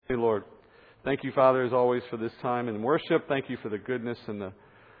Hey, Lord. Thank you, Father, as always, for this time in worship. Thank you for the goodness and the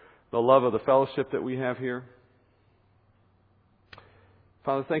love of the fellowship that we have here.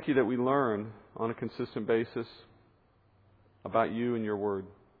 Father, thank you that we learn on a consistent basis about you and your word.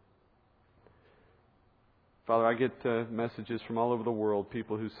 Father, I get messages from all over the world,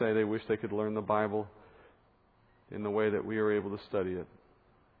 people who say they wish they could learn the Bible in the way that we are able to study it.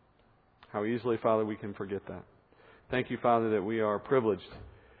 How easily, Father, we can forget that. Thank you, Father, that we are privileged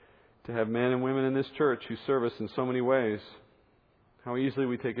to have men and women in this church who serve us in so many ways. How easily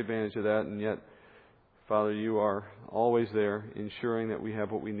we take advantage of that, and yet, Father, you are always there, ensuring that we have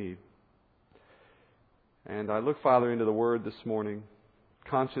what we need. And I look, Father, into the Word this morning,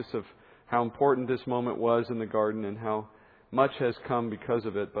 conscious of how important this moment was in the garden and how much has come because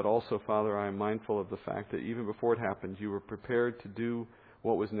of it. But also, Father, I am mindful of the fact that even before it happened, you were prepared to do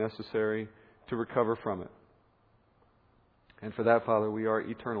what was necessary to recover from it. And for that, Father, we are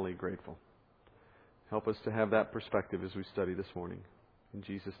eternally grateful. Help us to have that perspective as we study this morning. In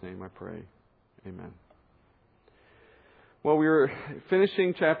Jesus' name I pray. Amen. Well, we were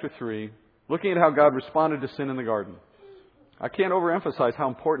finishing chapter 3, looking at how God responded to sin in the garden. I can't overemphasize how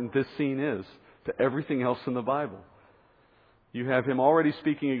important this scene is to everything else in the Bible. You have Him already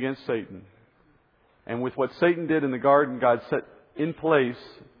speaking against Satan. And with what Satan did in the garden, God set in place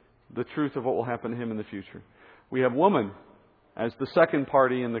the truth of what will happen to him in the future. We have woman as the second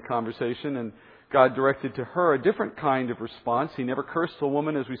party in the conversation, and God directed to her a different kind of response. He never cursed the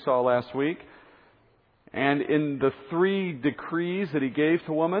woman, as we saw last week. And in the 3 decrees that He gave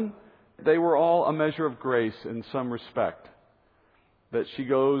to woman, they were all a measure of grace in some respect. That she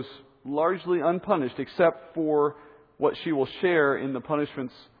goes largely unpunished, except for what she will share in the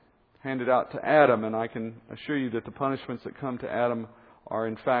punishments handed out to Adam. And I can assure you that the punishments that come to Adam are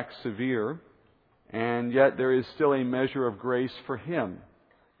in fact severe. And yet there is still a measure of grace for him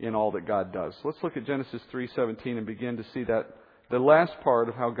in all that God does. Let's look at Genesis 3:17 and begin to see that the last part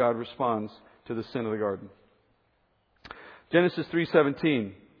of how God responds to the sin of the garden. Genesis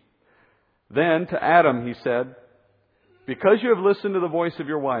 3:17. Then to Adam He said, "Because you have listened to the voice of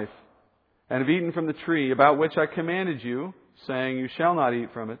your wife, and have eaten from the tree about which I commanded you, saying, you shall not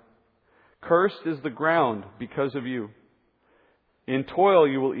eat from it, cursed is the ground because of you. In toil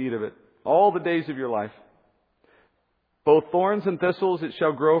you will eat of it all the days of your life. Both thorns and thistles it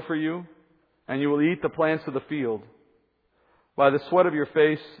shall grow for you, and you will eat the plants of the field. By the sweat of your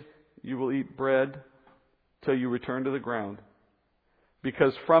face you will eat bread till you return to the ground.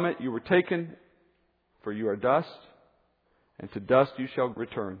 Because from it you were taken, for you are dust, and to dust you shall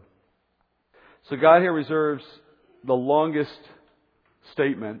return." So God here reserves the longest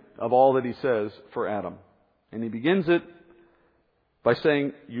statement of all that He says for Adam. And He begins it by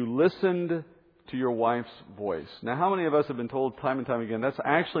saying, "You listened to your wife's voice." Now, how many of us have been told time and time again, that's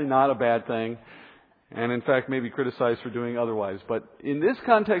actually not a bad thing, and in fact may be criticized for doing otherwise. But in this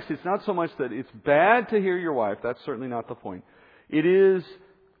context, it's not so much that it's bad to hear your wife. That's certainly not the point. It is,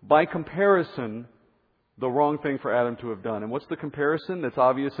 by comparison, the wrong thing for Adam to have done. And what's the comparison that's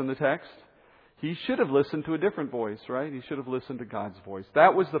obvious in the text? He should have listened to a different voice, right? He should have listened to God's voice.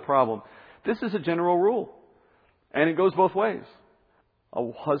 That was the problem. This is a general rule. And it goes both ways.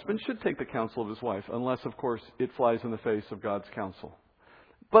 A husband should take the counsel of his wife, unless, of course, it flies in the face of God's counsel.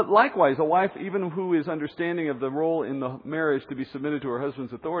 But likewise, a wife, even who is understanding of the role in the marriage to be submitted to her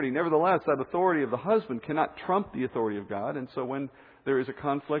husband's authority, nevertheless, that authority of the husband cannot trump the authority of God. And so when there is a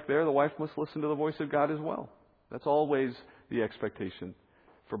conflict there, the wife must listen to the voice of God as well. That's always the expectation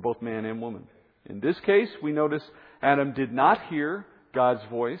for both man and woman. In this case, we notice Adam did not hear God's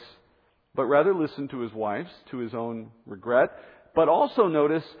voice, but rather listened to his wife's, to his own regret. But also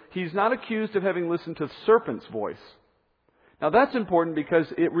notice, he's not accused of having listened to the serpent's voice. Now that's important because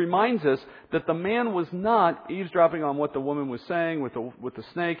it reminds us that the man was not eavesdropping on what the woman was saying with the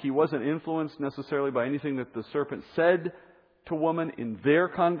snake. He wasn't influenced necessarily by anything that the serpent said to woman in their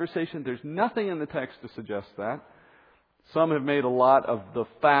conversation. There's nothing in the text to suggest that. Some have made a lot of the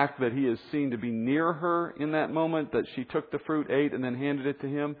fact that he is seen to be near her in that moment, that she took the fruit, ate, and then handed it to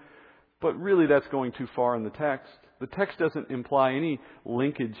him. But really that's going too far in the text. The text doesn't imply any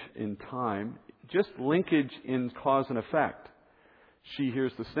linkage in time, just linkage in cause and effect. She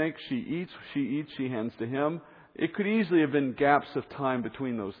hears the snake, she eats, she hands to him. It could easily have been gaps of time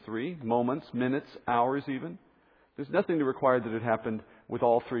between those 3, moments, minutes, hours even. There's nothing to require that it happened with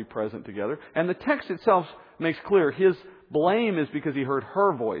all 3 present together. And the text itself makes clear his blame is because he heard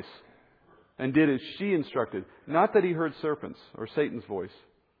her voice and did as she instructed. Not that he heard serpent's or Satan's voice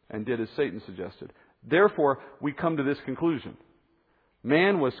and did as Satan suggested. Therefore, we come to this conclusion.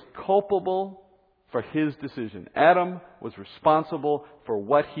 Man was culpable for his decision. Adam was responsible for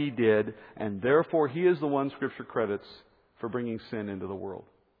what he did, and therefore he is the one Scripture credits for bringing sin into the world.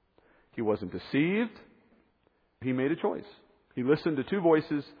 He wasn't deceived. He made a choice. He listened to two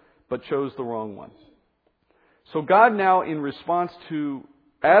voices, but chose the wrong one. So God now, in response to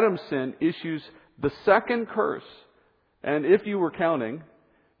Adam's sin, issues the second curse. And if you were counting,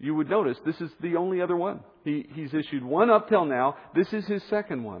 you would notice this is the only other one. He's issued one up till now. This is his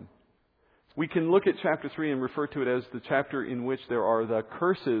second one. We can look at chapter 3 and refer to it as the chapter in which there are the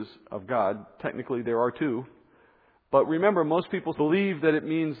curses of God. Technically, there are two. But remember, most people believe that it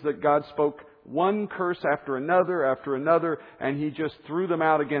means that God spoke one curse after another, and He just threw them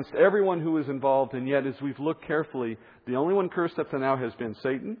out against everyone who was involved. And yet, as we've looked carefully, the only one cursed up to now has been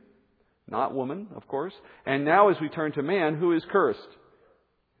Satan, not woman, of course. And now as we turn to man, who is cursed?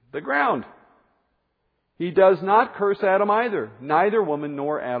 The ground. He does not curse Adam either. Neither woman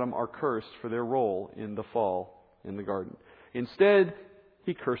nor Adam are cursed for their role in the fall in the garden. Instead,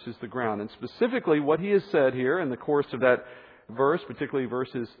 he curses the ground. And specifically, what he has said here in the course of that verse, particularly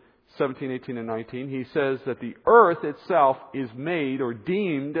verses 17, 18, and 19, he says that the earth itself is made or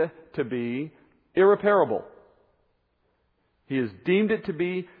deemed to be irreparable. He has deemed it to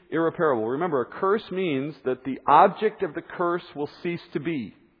be irreparable. Remember, a curse means that the object of the curse will cease to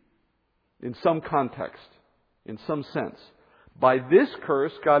be. In some context, in some sense. By this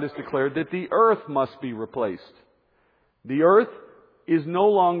curse, God has declared that the earth must be replaced. The earth is no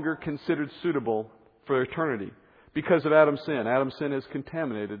longer considered suitable for eternity because of Adam's sin. Adam's sin has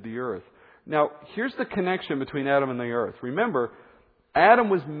contaminated the earth. Now, here's the connection between Adam and the earth. Remember, Adam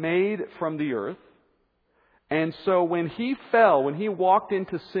was made from the earth. And so when he fell, when he walked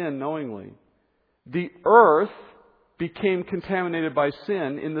into sin knowingly, the earth became contaminated by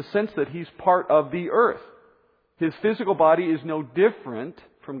sin in the sense that he's part of the earth. His physical body is no different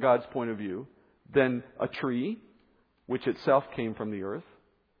from God's point of view than a tree, which itself came from the earth,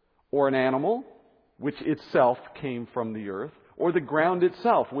 or an animal, which itself came from the earth, or the ground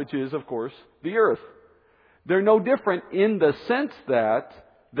itself, which is, of course, the earth. They're no different in the sense that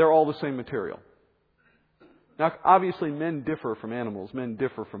they're all the same material. Now, obviously, men differ from animals. Men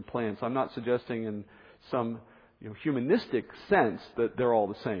differ from plants. I'm not suggesting in some humanistic sense that they're all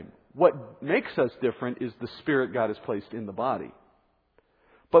the same. What makes us different is the spirit God has placed in the body.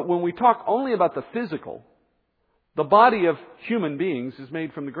 But when we talk only about the physical, the body of human beings is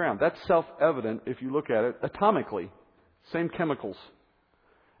made from the ground. That's self-evident if you look at it atomically. Same chemicals.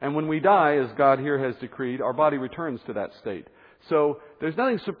 And when we die, as God here has decreed, our body returns to that state. So there's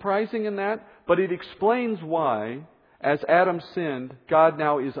nothing surprising in that, but it explains why, as Adam sinned, God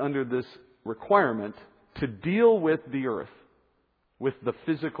now is under this requirement to deal with the earth, with the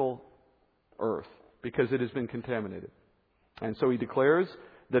physical earth, because it has been contaminated. And so He declares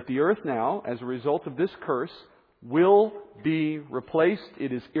that the earth now, as a result of this curse, will be replaced.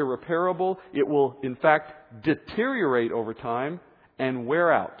 It is irreparable. It will, in fact, deteriorate over time and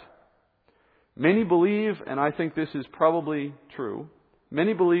wear out. Many believe, and I think this is probably true,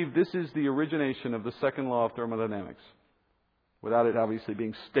 many believe this is the origination of the second law of thermodynamics, without it obviously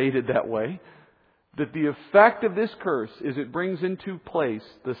being stated that way. That the effect of this curse is it brings into place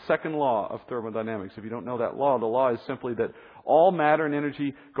the second law of thermodynamics. If you don't know that law, the law is simply that all matter and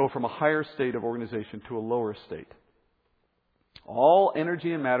energy go from a higher state of organization to a lower state. All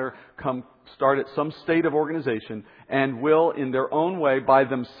energy and matter start at some state of organization and will, in their own way, by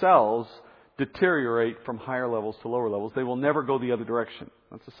themselves, deteriorate from higher levels to lower levels. They will never go the other direction.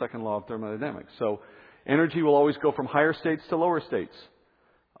 That's the second law of thermodynamics. So energy will always go from higher states to lower states.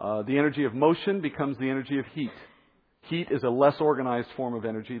 The energy of motion becomes the energy of heat. Heat is a less organized form of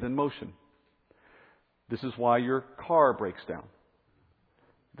energy than motion. This is why your car breaks down.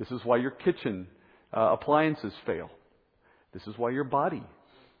 This is why your kitchen appliances fail. This is why your body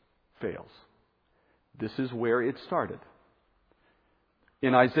fails. This is where it started.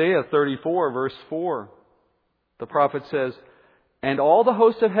 In Isaiah 34, verse 4, the prophet says, "And all the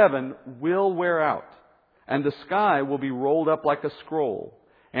hosts of heaven will wear out, and the sky will be rolled up like a scroll.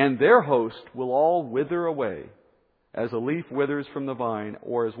 And their host will all wither away, as a leaf withers from the vine,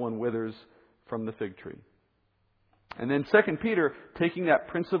 or as one withers from the fig tree." And then 2 Peter, taking that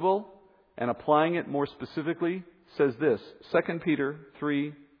principle and applying it more specifically, says this, 2 Peter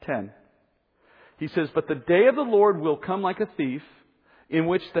 3:10. He says, "But the day of the Lord will come like a thief, in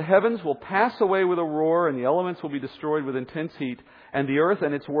which the heavens will pass away with a roar, and the elements will be destroyed with intense heat, and the earth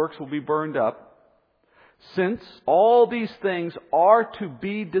and its works will be burned up. Since all these things are to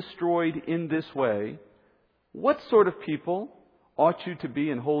be destroyed in this way, what sort of people ought you to be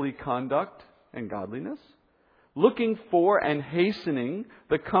in holy conduct and godliness? looking for and hastening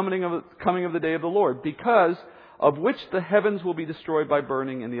the coming of the day of the Lord, because of which the heavens will be destroyed by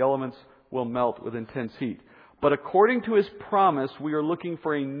burning and the elements will melt with intense heat. But according to His promise, we are looking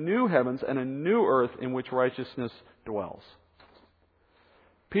for a new heavens and a new earth in which righteousness dwells.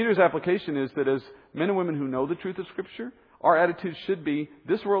 Peter's application is that as men and women who know the truth of Scripture, our attitude should be,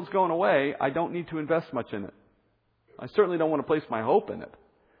 this world's going away, I don't need to invest much in it. I certainly don't want to place my hope in it.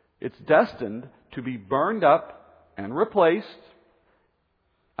 It's destined to be burned up and replaced.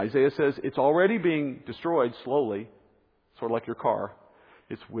 Isaiah says it's already being destroyed slowly, sort of like your car.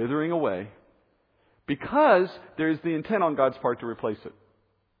 It's withering away because there's the intent on God's part to replace it.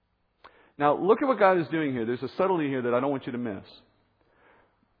 Now, look at what God is doing here. There's a subtlety here that I don't want you to miss.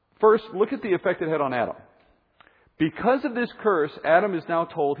 First, look at the effect it had on Adam. Because of this curse, Adam is now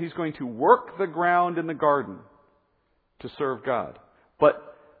told he's going to work the ground in the garden to serve God.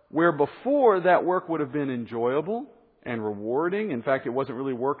 But where before that work would have been enjoyable and rewarding, in fact, it wasn't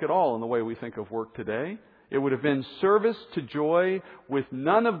really work at all in the way we think of work today. It would have been service to joy with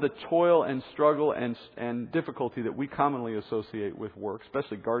none of the toil and struggle and difficulty that we commonly associate with work,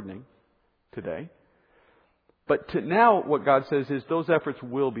 especially gardening today. But now what God says is those efforts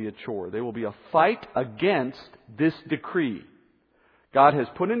will be a chore. They will be a fight against this decree. God has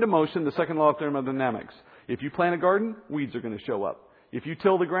put into motion the second law of thermodynamics. If you plant a garden, weeds are going to show up. If you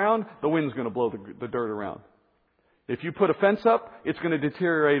till the ground, the wind's going to blow the dirt around. If you put a fence up, it's going to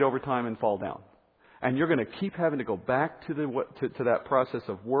deteriorate over time and fall down. And you're going to keep having to go back to that process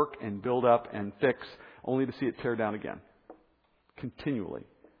of work and build up and fix, only to see it tear down again. Continually.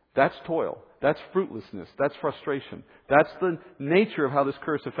 That's toil. That's fruitlessness. That's frustration. That's the nature of how this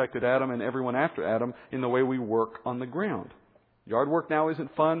curse affected Adam and everyone after Adam in the way we work on the ground. Yard work now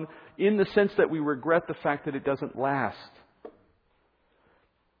isn't fun in the sense that we regret the fact that it doesn't last.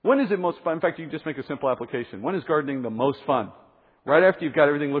 When is it most fun? In fact, you can just make a simple application. When is gardening the most fun? Right after you've got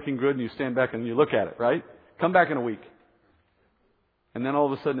everything looking good and you stand back and you look at it, right? Come back in a week. And then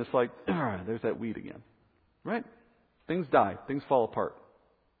all of a sudden it's like, there's that weed again. Right? Things die. Things fall apart.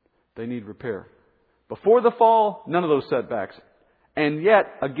 They need repair. Before the fall, none of those setbacks. And yet,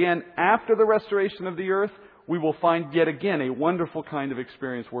 again, after the restoration of the earth, we will find yet again a wonderful kind of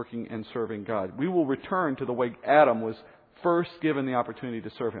experience working and serving God. We will return to the way Adam was first given the opportunity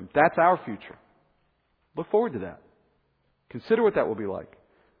to serve Him. That's our future. Look forward to that. Consider what that will be like.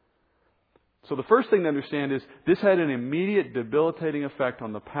 So the first thing to understand is this had an immediate debilitating effect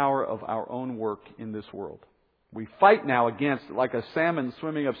on the power of our own work in this world. We fight now against, like a salmon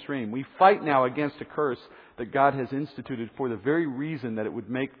swimming upstream, we fight now against a curse that God has instituted for the very reason that it would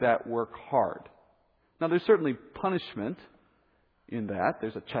make that work hard. Now there's certainly punishment in that.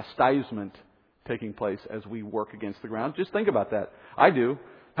 There's a chastisement taking place as we work against the ground. Just think about that. I do.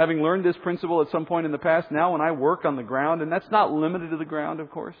 Having learned this principle at some point in the past, now when I work on the ground, and that's not limited to the ground, of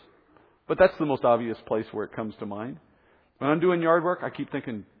course, but that's the most obvious place where it comes to mind. When I'm doing yard work, I keep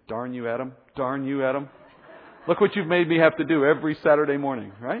thinking, darn you, Adam. Darn you, Adam. Look what you've made me have to do every Saturday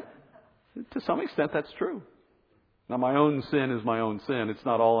morning, right? To some extent, that's true. Now, my own sin is my own sin. It's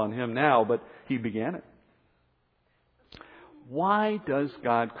not all on him now, but he began it. Why does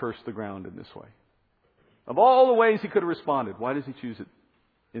God curse the ground in this way? Of all the ways he could have responded, why does he choose it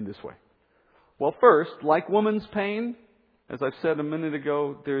in this way? Well, first, like woman's pain, as I've said a minute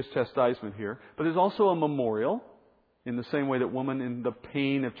ago, there's chastisement here. But there's also a memorial. In the same way that woman in the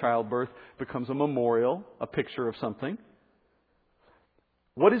pain of childbirth becomes a memorial, a picture of something.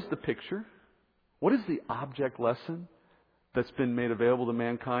 What is the picture? What is the object lesson that's been made available to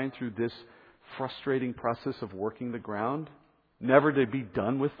mankind through this frustrating process of working the ground? Never to be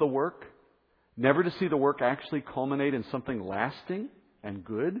done with the work? Never to see the work actually culminate in something lasting and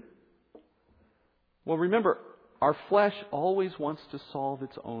good? Well, remember, our flesh always wants to solve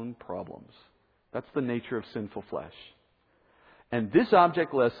its own problems. That's the nature of sinful flesh. And this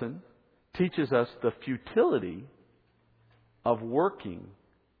object lesson teaches us the futility of working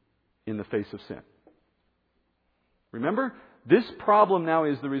in the face of sin. Remember, this problem now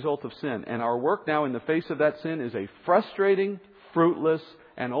is the result of sin. And our work now in the face of that sin is a frustrating, fruitless,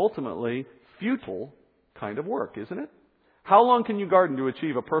 and ultimately futile kind of work, isn't it? How long can you garden to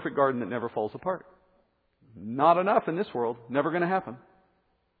achieve a perfect garden that never falls apart? Not enough in this world. Never going to happen.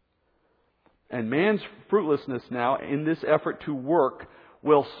 And man's fruitlessness now in this effort to work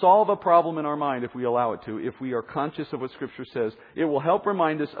will solve a problem in our mind if we allow it to, if we are conscious of what Scripture says. It will help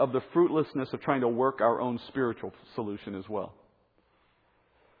remind us of the fruitlessness of trying to work our own spiritual solution as well.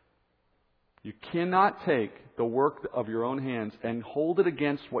 You cannot take the work of your own hands and hold it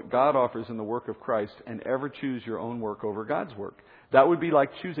against what God offers in the work of Christ and ever choose your own work over God's work. That would be like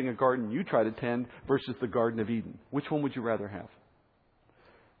choosing a garden you try to tend versus the Garden of Eden. Which one would you rather have?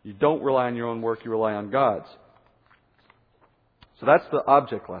 You don't rely on your own work, you rely on God's. So that's the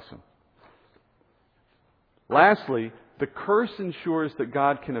object lesson. Lastly, the curse ensures that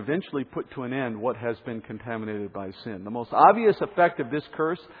God can eventually put to an end what has been contaminated by sin. The most obvious effect of this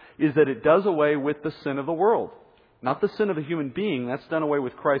curse is that it does away with the sin of the world. Not the sin of the human being, that's done away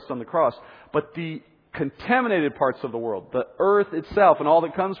with Christ on the cross, but the contaminated parts of the world, the earth itself and all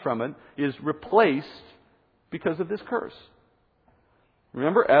that comes from it, is replaced because of this curse.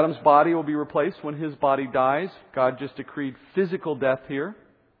 Remember, Adam's body will be replaced when his body dies. God just decreed physical death here.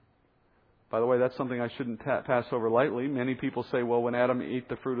 By the way, that's something I shouldn't pass over lightly. Many people say, well, when Adam ate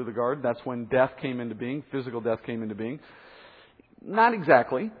the fruit of the garden, that's when death came into being, physical death came into being. Not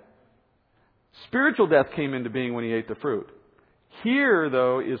exactly. Spiritual death came into being when he ate the fruit. Here,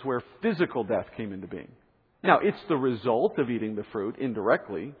 though, is where physical death came into being. Now, it's the result of eating the fruit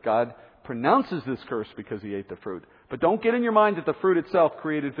indirectly. God pronounces this curse because he ate the fruit. But don't get in your mind that the fruit itself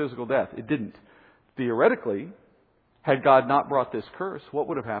created physical death. It didn't. Theoretically, had God not brought this curse, what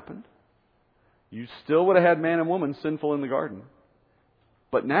would have happened? You still would have had man and woman sinful in the garden.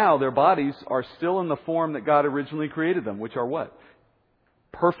 But now their bodies are still in the form that God originally created them, which are what?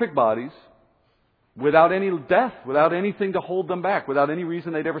 Perfect bodies, without any death, without anything to hold them back, without any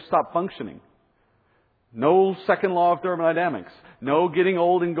reason they'd ever stop functioning. No second law of thermodynamics. No getting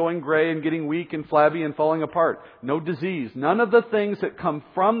old and going gray and getting weak and flabby and falling apart. No disease. None of the things that come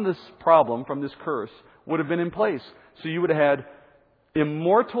from this problem, from this curse, would have been in place. So you would have had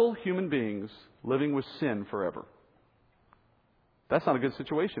immortal human beings living with sin forever. That's not a good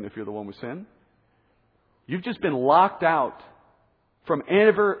situation if you're the one with sin. You've just been locked out from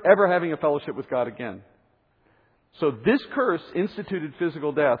ever having a fellowship with God again. So this curse instituted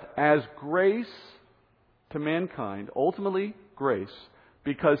physical death as grace to mankind, ultimately grace,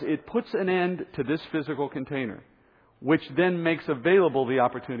 because it puts an end to this physical container, which then makes available the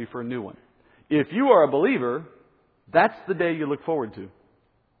opportunity for a new one. If you are a believer, that's the day you look forward to,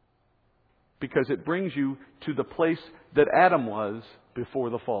 because it brings you to the place that Adam was before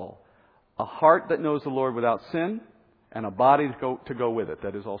the fall. A heart that knows the Lord without sin, and a body to go with it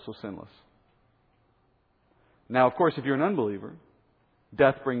that is also sinless. Now, of course, if you're an unbeliever,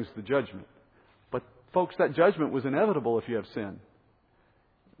 death brings the judgment. But, folks, that judgment was inevitable if you have sin.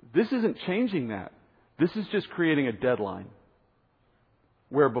 This isn't changing that. This is just creating a deadline.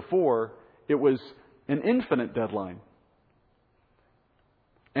 Where before, it was an infinite deadline.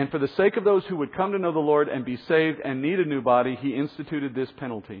 And for the sake of those who would come to know the Lord and be saved and need a new body, He instituted this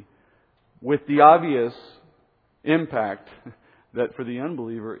penalty, with the obvious impact that for the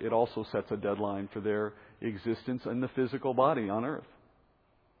unbeliever, it also sets a deadline for their existence in the physical body on earth.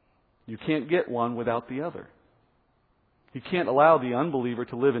 You can't get one without the other. You can't allow the unbeliever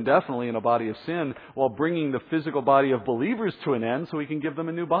to live indefinitely in a body of sin while bringing the physical body of believers to an end so He can give them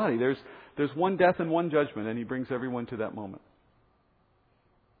a new body. There's one death and one judgment, and He brings everyone to that moment.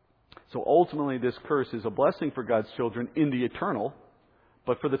 So ultimately, this curse is a blessing for God's children in the eternal.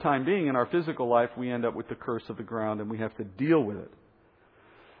 But for the time being, in our physical life, we end up with the curse of the ground, and we have to deal with it.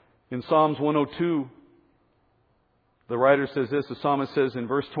 In Psalms 102, the writer says this, the psalmist says in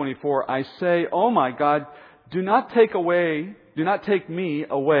verse 24, I say, "Oh my God, do not take me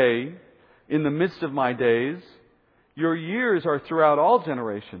away in the midst of my days. Your years are throughout all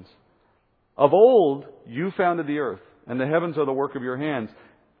generations. Of old you founded the earth, and the heavens are the work of your hands.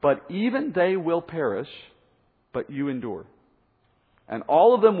 But even they will perish, but you endure. And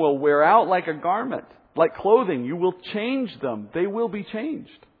all of them will wear out like a garment, like clothing. You will change them. They will be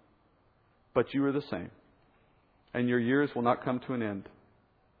changed. But you are the same. And your years will not come to an end.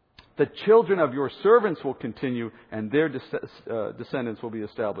 The children of your servants will continue, and their descendants will be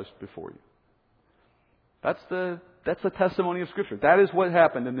established before you." That's the testimony of Scripture. That is what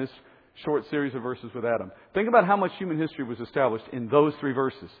happened in this short series of verses with Adam. Think about how much human history was established in those 3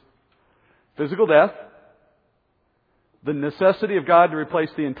 verses. Physical death, the necessity of God to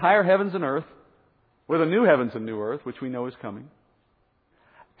replace the entire heavens and earth with a new heavens and new earth, which we know is coming.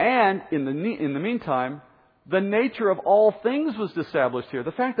 And in the meantime, the nature of all things was established here.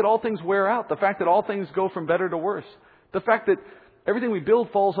 The fact that all things wear out. The fact that all things go from better to worse. The fact that everything we build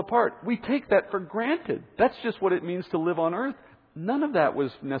falls apart. We take that for granted. That's just what it means to live on earth. None of that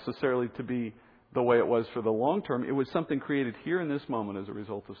was necessarily to be the way it was for the long term. It was something created here in this moment as a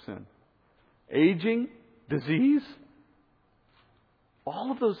result of sin. Aging, disease,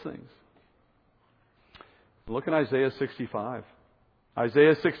 all of those things. Look in Isaiah 65.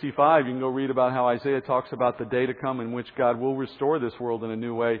 Isaiah 65, you can go read about how Isaiah talks about the day to come in which God will restore this world in a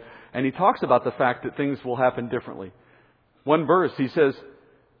new way. And he talks about the fact that things will happen differently. One verse, he says,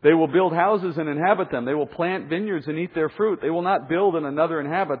 they will build houses and inhabit them. They will plant vineyards and eat their fruit. They will not build and another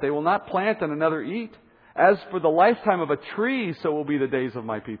inhabit. They will not plant and another eat. As for the lifetime of a tree, so will be the days of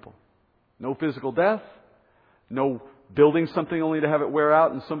my people. No physical death. No building something only to have it wear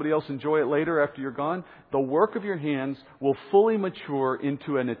out and somebody else enjoy it later after you're gone. The work of your hands will fully mature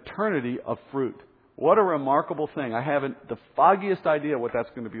into an eternity of fruit. What a remarkable thing. I haven't the foggiest idea what that's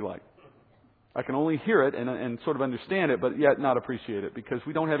going to be like. I can only hear it and sort of understand it, but yet not appreciate it, because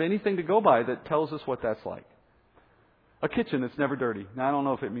we don't have anything to go by that tells us what that's like. A kitchen that's never dirty. Now, I don't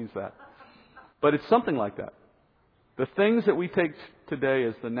know if it means that, but it's something like that. The things that we take today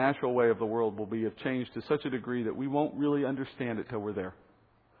as the natural way of the world will be have changed to such a degree that we won't really understand it till we're there.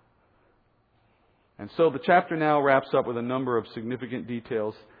 And so the chapter now wraps up with a number of significant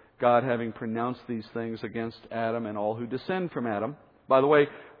details, God having pronounced these things against Adam and all who descend from Adam. By the way,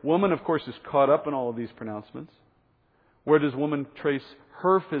 woman, of course, is caught up in all of these pronouncements. Where does woman trace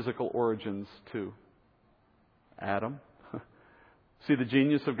her physical origins to? Adam. See the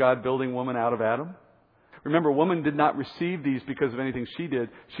genius of God building woman out of Adam? Remember, woman did not receive these because of anything she did.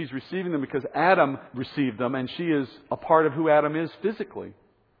 She's receiving them because Adam received them, and she is a part of who Adam is physically.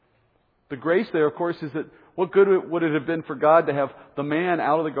 The grace there, of course, is that what good would it have been for God to have the man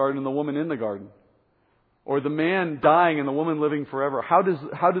out of the garden and the woman in the garden? Or the man dying and the woman living forever? How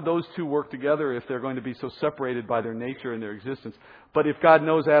do those two work together if they're going to be so separated by their nature and their existence? But if God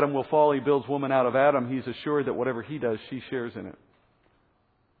knows Adam will fall, He builds woman out of Adam. He's assured that whatever He does, she shares in it.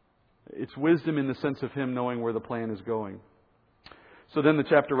 It's wisdom in the sense of Him knowing where the plan is going. So then the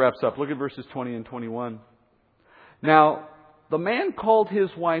chapter wraps up. Look at verses 20 and 21. Now, the man called his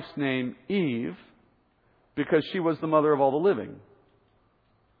wife's name Eve because she was the mother of all the living.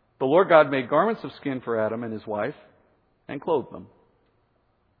 The Lord God made garments of skin for Adam and his wife and clothed them.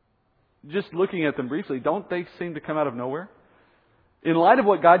 Just looking at them briefly, don't they seem to come out of nowhere? In light of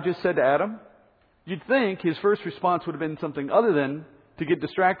what God just said to Adam, you'd think his first response would have been something other than to get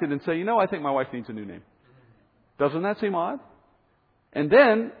distracted and say, I think my wife needs a new name. Doesn't that seem odd? And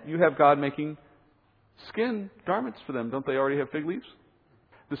then you have God making skin garments for them. Don't they already have fig leaves?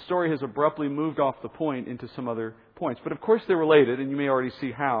 The story has abruptly moved off the point into some other points. But of course they're related, and you may already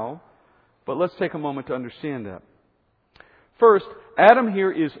see how. But let's take a moment to understand that. First, Adam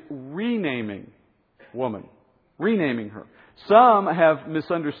here is renaming woman. Renaming her. Some have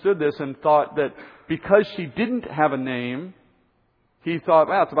misunderstood this and thought that because she didn't have a name, he thought,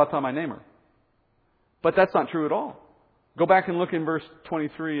 it's about time I name her. But that's not true at all. Go back and look in verse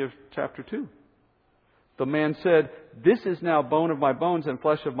 23 of chapter 2. The man said, "This is now bone of my bones and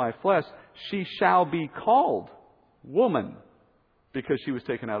flesh of my flesh. She shall be called woman because she was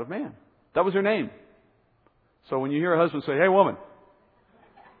taken out of man." That was her name. So when you hear a husband say, "Hey, woman,"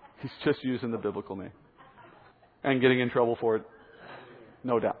 he's just using the biblical name and getting in trouble for it.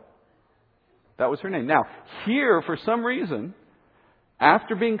 No doubt. That was her name. Now, here, for some reason,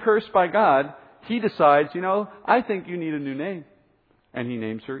 after being cursed by God, he decides, I think you need a new name. And he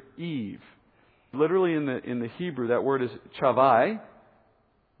names her Eve. Literally in the Hebrew, that word is chavai.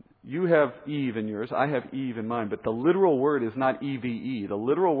 You have Eve in yours. I have Eve in mine. But the literal word is not E-V-E. The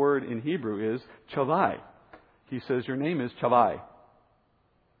literal word in Hebrew is chavai. He says, your name is chavai.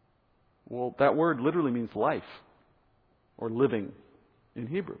 Well, that word literally means life or living in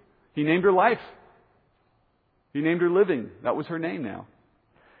Hebrew. He named her life. He named her living. That was her name now.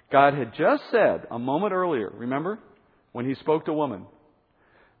 God had just said a moment earlier, remember, when He spoke to woman,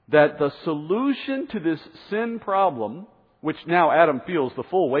 that the solution to this sin problem, which now Adam feels the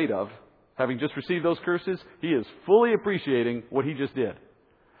full weight of, having just received those curses, he is fully appreciating what he just did.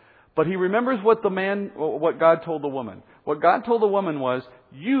 But he remembers what God told the woman. What God told the woman was,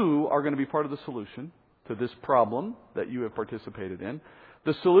 you are going to be part of the solution to this problem that you have participated in.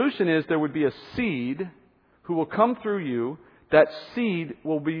 The solution is there would be a seed who will come through you. That seed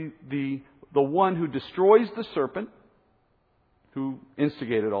will be the one who destroys the serpent, who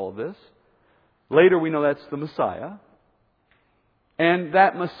instigated all of this. Later we know that's the Messiah. And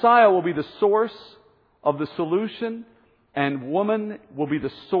that Messiah will be the source of the solution, and woman will be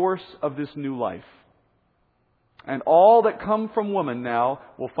the source of this new life. And all that come from woman now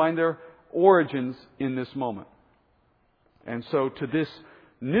will find their origins in this moment. And so to this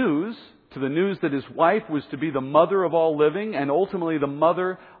news, to the news that his wife was to be the mother of all living and ultimately the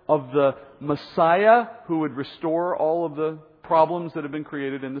mother of the Messiah who would restore all of the problems that have been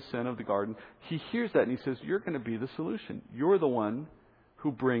created in the sin of the garden. He hears that and he says, you're going to be the solution. You're the one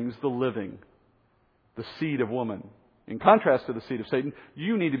who brings the living, the seed of woman. In contrast to the seed of Satan,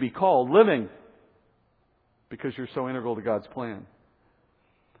 you need to be called living because you're so integral to God's plan.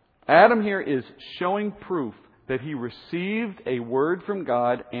 Adam here is showing proof that he received a word from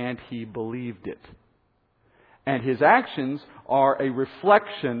God and he believed it. And his actions are a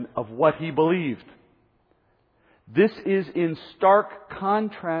reflection of what he believed. This is in stark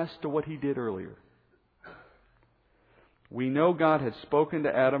contrast to what he did earlier. We know God had spoken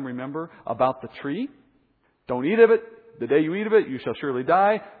to Adam, remember, about the tree. Don't eat of it. The day you eat of it, you shall surely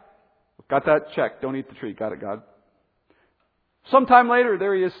die. Got that? Check. Don't eat the tree. Got it, God. Sometime later,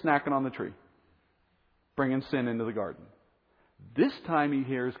 there he is snacking on the tree, bringing sin into the garden. This time he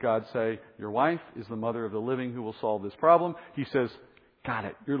hears God say, your wife is the mother of the living who will solve this problem. He says, got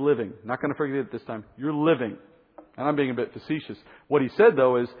it. You're living. Not going to forget it this time. You're living. And I'm being a bit facetious. What he said,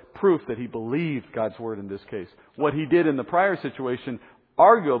 though, is proof that he believed God's word in this case. What he did in the prior situation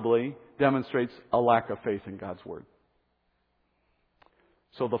arguably demonstrates a lack of faith in God's word.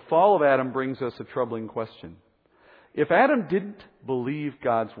 So the fall of Adam brings us a troubling question. If Adam didn't believe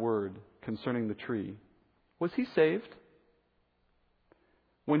God's word concerning the tree, was he saved?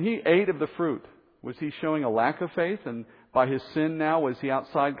 When he ate of the fruit, was he showing a lack of faith? And by his sin now, was he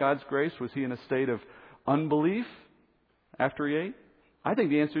outside God's grace? Was he in a state of unbelief after he ate? I think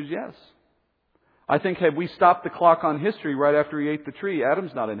the answer is yes. I think had we stopped the clock on history right after he ate the tree,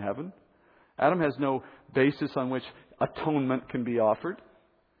 Adam's not in heaven. Adam has no basis on which atonement can be offered.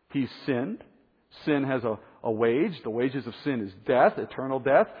 He's sinned. Sin has a wage. The wages of sin is death, eternal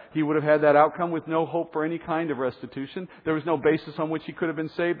death. He would have had that outcome with no hope for any kind of restitution. There was no basis on which he could have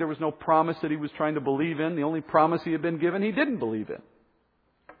been saved. There was no promise that he was trying to believe in. The only promise he had been given, he didn't believe in.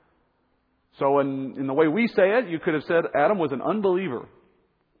 So in the way we say it, you could have said Adam was an unbeliever.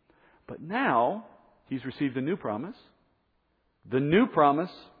 But now, he's received a new promise. The new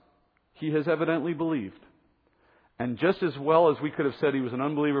promise, he has evidently believed. And just as well as we could have said he was an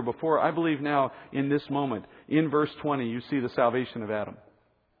unbeliever before, I believe now in this moment, in verse 20, you see the salvation of Adam.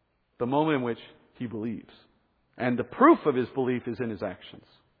 The moment in which he believes. And the proof of his belief is in his actions.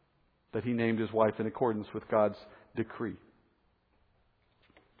 That he named his wife in accordance with God's decree.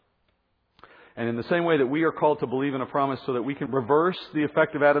 And in the same way that we are called to believe in a promise so that we can reverse the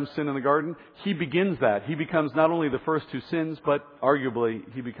effect of Adam's sin in the garden, he begins that. He becomes not only the first who sins, but arguably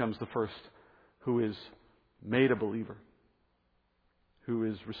he becomes the first who is made a believer, who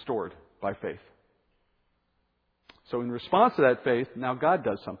is restored by faith. So in response to that faith, now God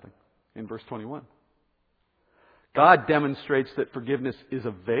does something in verse 21. God demonstrates that forgiveness is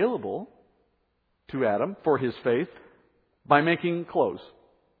available to Adam for his faith by making clothes.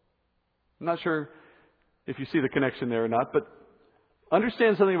 I'm not sure if you see the connection there or not, but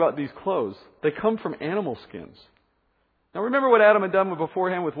understand something about these clothes. They come from animal skins. Now remember what Adam had done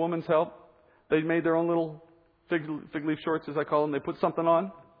beforehand with woman's help? They made their own little fig leaf shorts, as I call them. They put something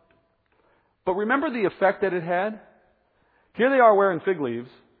on. But remember the effect that it had? Here they are wearing fig leaves,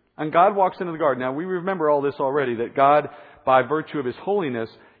 and God walks into the garden. Now we remember all this already, that God, by virtue of His holiness,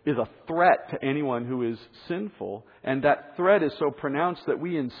 is a threat to anyone who is sinful. And that threat is so pronounced that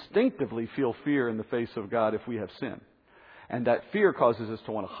we instinctively feel fear in the face of God if we have sin. And that fear causes us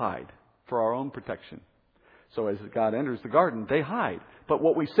to want to hide for our own protection. So as God enters the garden, they hide. But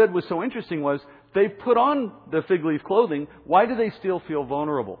what we said was so interesting was they put on the fig leaf clothing. Why do they still feel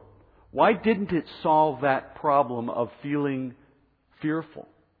vulnerable? Why didn't it solve that problem of feeling fearful?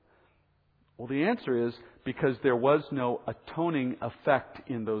 Well, the answer is because there was no atoning effect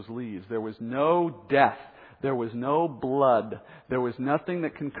in those leaves. There was no death. There was no blood. There was nothing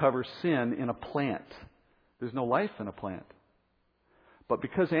that can cover sin in a plant. There's no life in a plant. But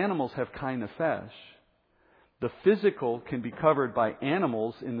because animals have kai nefesh, the physical can be covered by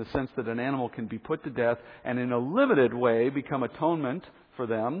animals in the sense that an animal can be put to death and in a limited way become atonement for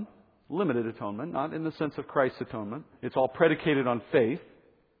them. Limited atonement, not in the sense of Christ's atonement. It's all predicated on faith.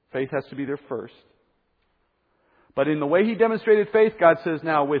 Faith has to be there first. But in the way He demonstrated faith, God says,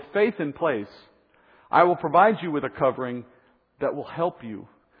 now with faith in place, I will provide you with a covering that will help you,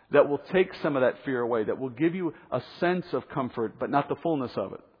 that will take some of that fear away, that will give you a sense of comfort, but not the fullness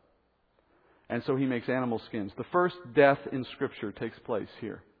of it. And so He makes animal skins. The first death in Scripture takes place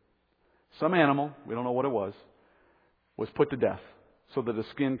here. Some animal, we don't know what it was put to death so that a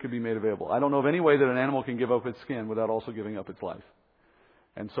skin could be made available. I don't know of any way that an animal can give up its skin without also giving up its life.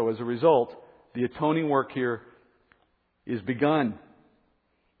 And so as a result, the atoning work here is begun.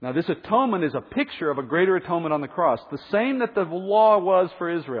 Now this atonement is a picture of a greater atonement on the cross. The same that the law was for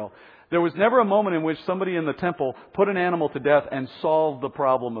Israel. There was never a moment in which somebody in the temple put an animal to death and solved the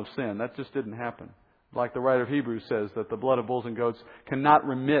problem of sin. That just didn't happen. Like the writer of Hebrews says, that the blood of bulls and goats cannot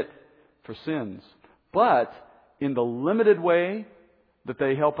remit for sins. But in the limited way that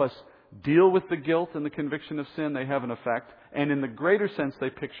they help us deal with the guilt and the conviction of sin, they have an effect. And in the greater sense, they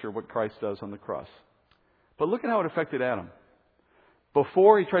picture what Christ does on the cross. But look at how it affected Adam.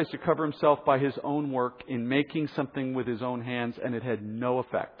 Before, he tries to cover himself by his own work in making something with his own hands, and it had no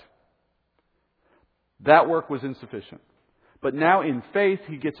effect. That work was insufficient. But now in faith,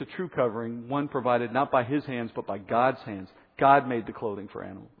 he gets a true covering, one provided not by his hands, but by God's hands. God made the clothing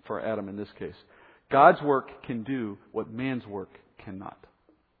for Adam in this case. God's work can do what man's work cannot.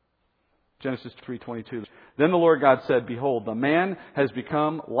 Genesis 3:22. Then the Lord God said, "Behold, the man has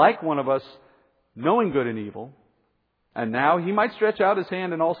become like one of us, knowing good and evil. And now he might stretch out his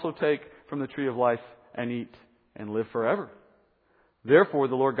hand and also take from the tree of life and eat and live forever." Therefore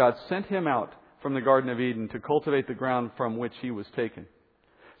the Lord God sent him out from the Garden of Eden to cultivate the ground from which he was taken.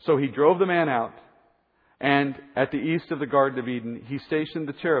 So he drove the man out, and at the east of the Garden of Eden he stationed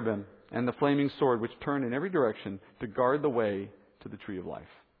the cherubim and the flaming sword which turned in every direction to guard the way to the tree of life.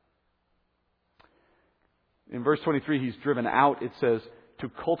 In verse 23, he's driven out, it says, to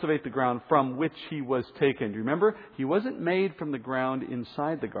cultivate the ground from which he was taken. Do you remember? He wasn't made from the ground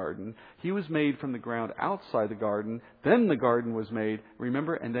inside the garden. He was made from the ground outside the garden. Then the garden was made,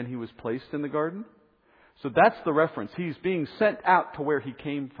 remember? And then he was placed in the garden. So that's the reference. He's being sent out to where he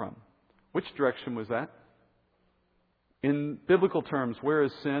came from. Which direction was that? In biblical terms, where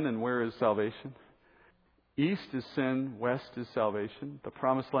is sin and where is salvation? East is sin, west is salvation. The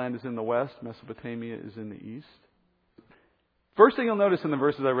promised land is in the west, Mesopotamia is in the east. First thing you'll notice in the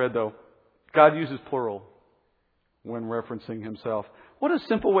verses I read, though, God uses plural when referencing himself. What a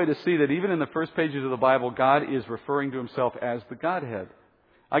simple way to see that even in the first pages of the Bible, God is referring to himself as the Godhead.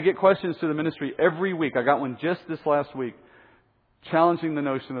 I get questions to the ministry every week. I got one just this last week, challenging the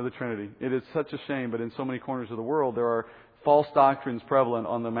notion of the Trinity. It is such a shame, but in so many corners of the world, there are false doctrines prevalent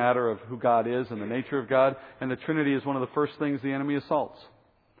on the matter of who God is and the nature of God, and the Trinity is one of the first things the enemy assaults.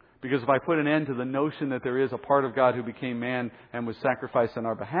 Because if I put an end to the notion that there is a part of God who became man and was sacrificed on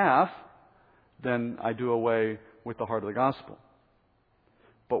our behalf, then I do away with the heart of the gospel.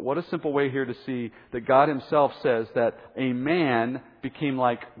 But what a simple way here to see that God himself says that a man became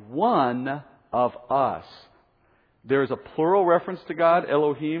like one of us. There is a plural reference to God,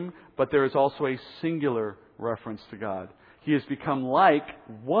 Elohim, but there is also a singular reference to God. He has become like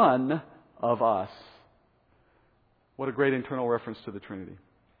one of us. What a great internal reference to the Trinity.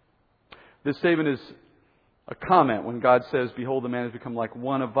 This statement is a comment when God says, "Behold, the man has become like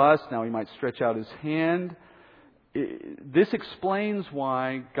one of us. Now he might stretch out his hand." This explains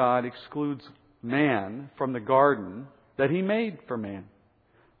why God excludes man from the garden that he made for man.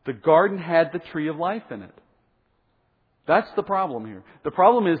 The garden had the tree of life in it. That's the problem here. The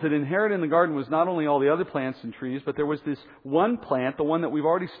problem is that inherent in the garden was not only all the other plants and trees, but there was this one plant, the one that we've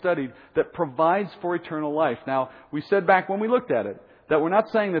already studied, that provides for eternal life. Now, we said back when we looked at it, that we're not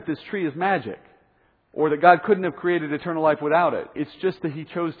saying that this tree is magic, or that God couldn't have created eternal life without it. It's just that he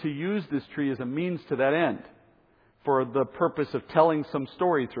chose to use this tree as a means to that end, for the purpose of telling some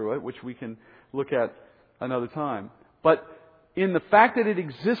story through it, which we can look at another time. But in the fact that it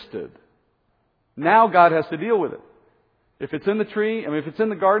existed, now God has to deal with it. If it's in the tree, if it's in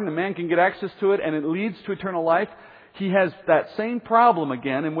the garden, a man can get access to it and it leads to eternal life, he has that same problem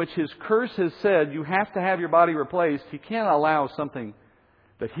again in which his curse has said, you have to have your body replaced. He can't allow something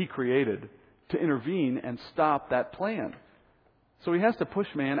that he created to intervene and stop that plan. So he has to push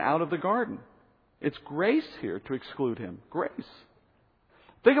man out of the garden. It's grace here to exclude him. Grace.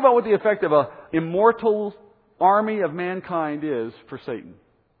 Think about what the effect of an immortal army of mankind is for Satan.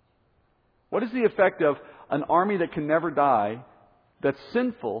 What is the effect of an army that can never die, that's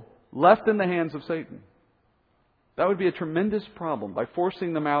sinful, left in the hands of Satan? That would be a tremendous problem. By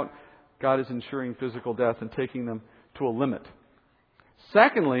forcing them out, God is ensuring physical death and taking them to a limit.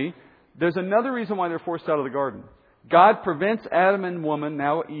 Secondly, there's another reason why they're forced out of the garden. God prevents Adam and woman,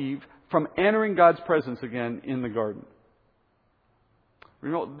 now Eve, from entering God's presence again in the garden.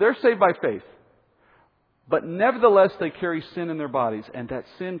 Remember, they're saved by faith. But nevertheless, they carry sin in their bodies, and that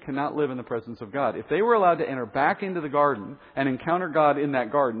sin cannot live in the presence of God. If they were allowed to enter back into the garden and encounter God in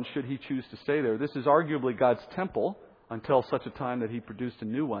that garden, should he choose to stay there, this is arguably God's temple until such a time that he produced a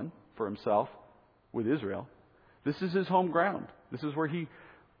new one for himself with Israel. This is his home ground. This is where he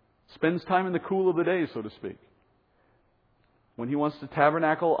spends time in the cool of the day, so to speak. When he wants to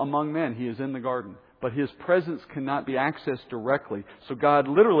tabernacle among men, he is in the garden. But his presence cannot be accessed directly. So God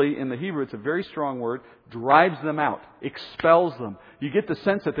literally, in the Hebrew, it's a very strong word, drives them out, expels them. You get the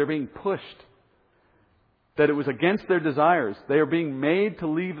sense that they're being pushed, that it was against their desires. They are being made to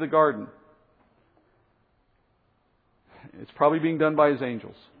leave the garden. It's probably being done by his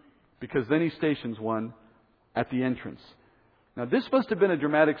angels, because then he stations one at the entrance. Now, this must have been a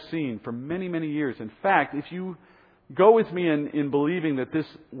dramatic scene for many, many years. In fact, if you go with me in believing that this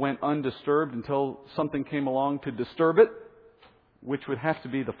went undisturbed until something came along to disturb it, which would have to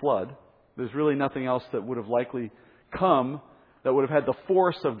be the flood. There's really nothing else that would have likely come that would have had the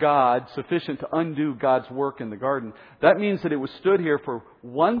force of God sufficient to undo God's work in the garden. That means that it was stood here for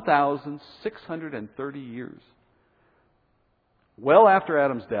 1,630 years. Well after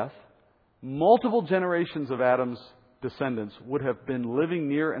Adam's death, multiple generations of Adam's descendants would have been living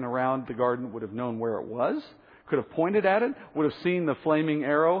near and around the garden, would have known where it was, could have pointed at it, would have seen the flaming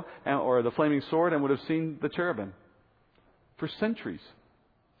arrow or the flaming sword, and would have seen the cherubim for centuries,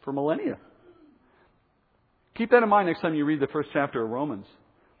 for millennia. Keep that in mind next time you read the first chapter of Romans,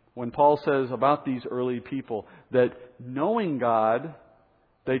 when Paul says about these early people that knowing God,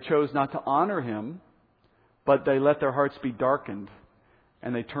 they chose not to honor Him, but they let their hearts be darkened,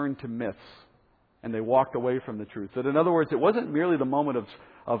 and they turned to myths. And they walked away from the truth. That in other words, it wasn't merely the moment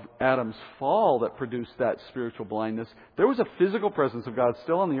of Adam's fall that produced that spiritual blindness. There was a physical presence of God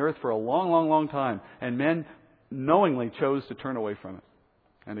still on the earth for a long, long, long time. And men knowingly chose to turn away from it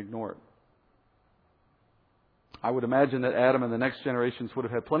and ignore it. I would imagine that Adam and the next generations would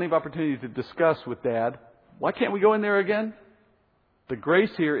have had plenty of opportunity to discuss with Dad, why can't we go in there again? The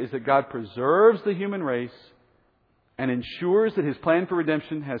grace here is that God preserves the human race and ensures that His plan for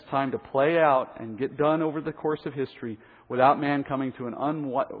redemption has time to play out and get done over the course of history without man coming to an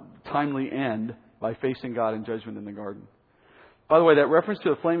untimely end by facing God in judgment in the garden. By the way, that reference to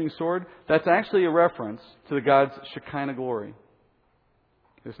the flaming sword, that's actually a reference to the God's Shekinah glory.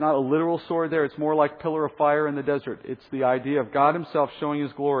 It's not a literal sword there. It's more like pillar of fire in the desert. It's the idea of God Himself showing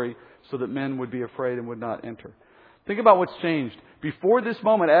His glory so that men would be afraid and would not enter. Think about what's changed. Before this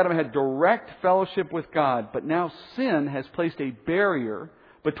moment, Adam had direct fellowship with God, but now sin has placed a barrier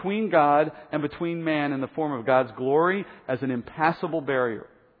between God and between man in the form of God's glory as an impassable barrier.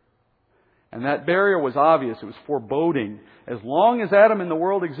 And that barrier was obvious. It was foreboding. As long as Adam in the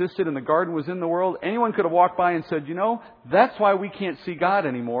world existed and the garden was in the world, anyone could have walked by and said, that's why we can't see God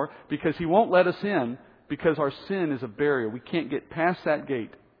anymore, because He won't let us in, because our sin is a barrier. We can't get past that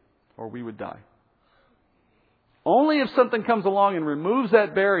gate, or we would die. Only if something comes along and removes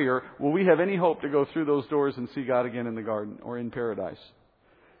that barrier will we have any hope to go through those doors and see God again in the garden or in paradise.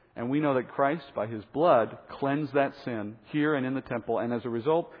 And we know that Christ, by His blood, cleansed that sin here and in the temple. And as a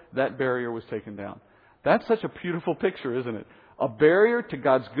result, that barrier was taken down. That's such a beautiful picture, isn't it? A barrier to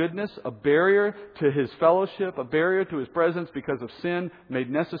God's goodness, a barrier to His fellowship, a barrier to His presence because of sin made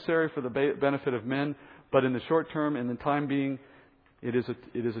necessary for the benefit of men. But in the short term, in the time being, it is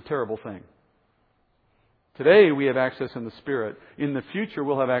a terrible thing. Today we have access in the Spirit. In the future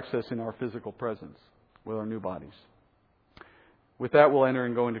we'll have access in our physical presence with our new bodies. With that we'll enter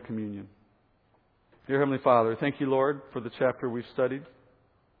and go into communion. Dear Heavenly Father, thank You, Lord, for the chapter we've studied.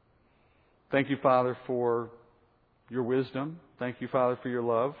 Thank You, Father, for Your wisdom. Thank You, Father, for Your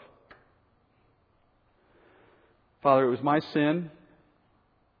love. Father, it was my sin.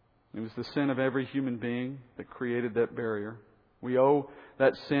 It was the sin of every human being that created that barrier. We owe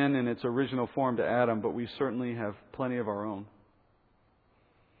that sin in its original form to Adam, but we certainly have plenty of our own.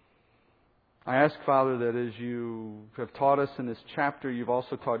 I ask, Father, that as You have taught us in this chapter, You've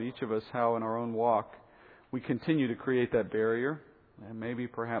also taught each of us how in our own walk we continue to create that barrier. And maybe,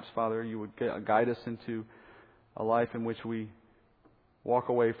 perhaps, Father, You would guide us into a life in which we walk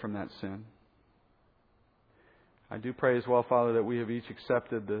away from that sin. I do pray as well, Father, that we have each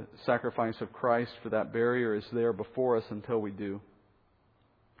accepted the sacrifice of Christ, for that barrier is there before us until we do.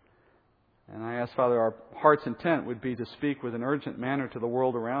 And I ask, Father, our heart's intent would be to speak with an urgent manner to the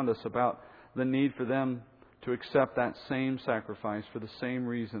world around us about the need for them to accept that same sacrifice for the same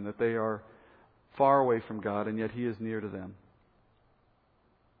reason, that they are far away from God and yet He is near to them.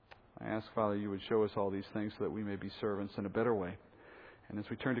 I ask, Father, You would show us all these things so that we may be servants in a better way. And as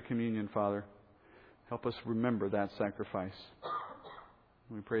we turn to communion, Father, help us remember that sacrifice.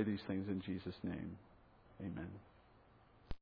 We pray these things in Jesus' name. Amen.